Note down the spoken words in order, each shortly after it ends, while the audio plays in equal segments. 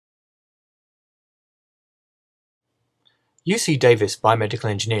UC Davis biomedical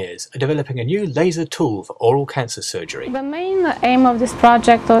engineers are developing a new laser tool for oral cancer surgery. The main aim of this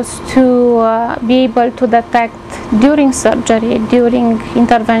project was to be able to detect during surgery, during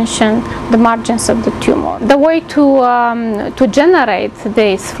intervention, the margins of the tumor. The way to generate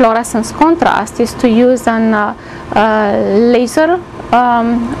this fluorescence contrast is to use an laser,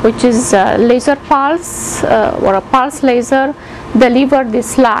 which is a laser pulse or a pulse laser, deliver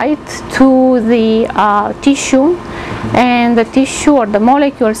this light to the tissue, and the tissue or the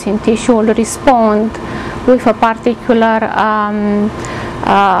molecules in tissue will respond with a particular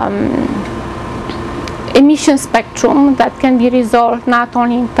emission spectrum that can be resolved not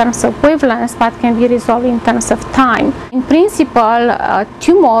only in terms of wavelengths but can be resolved in terms of time. In principle, a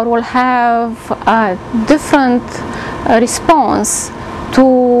tumor will have a different response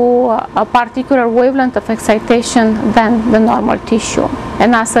to a particular wavelength of excitation than the normal tissue,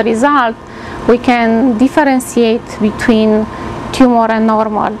 and as a result we can differentiate between tumor and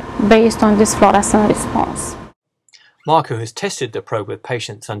normal based on this fluorescent response. Marcu has tested the probe with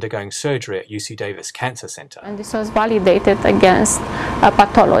patients undergoing surgery at UC Davis Cancer Center. And this was validated against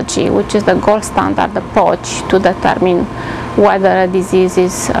pathology, which is the gold standard approach to determine whether a disease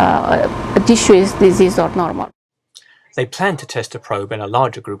is, a tissue is disease or normal. They plan to test the probe in a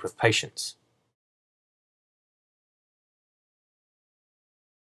larger group of patients.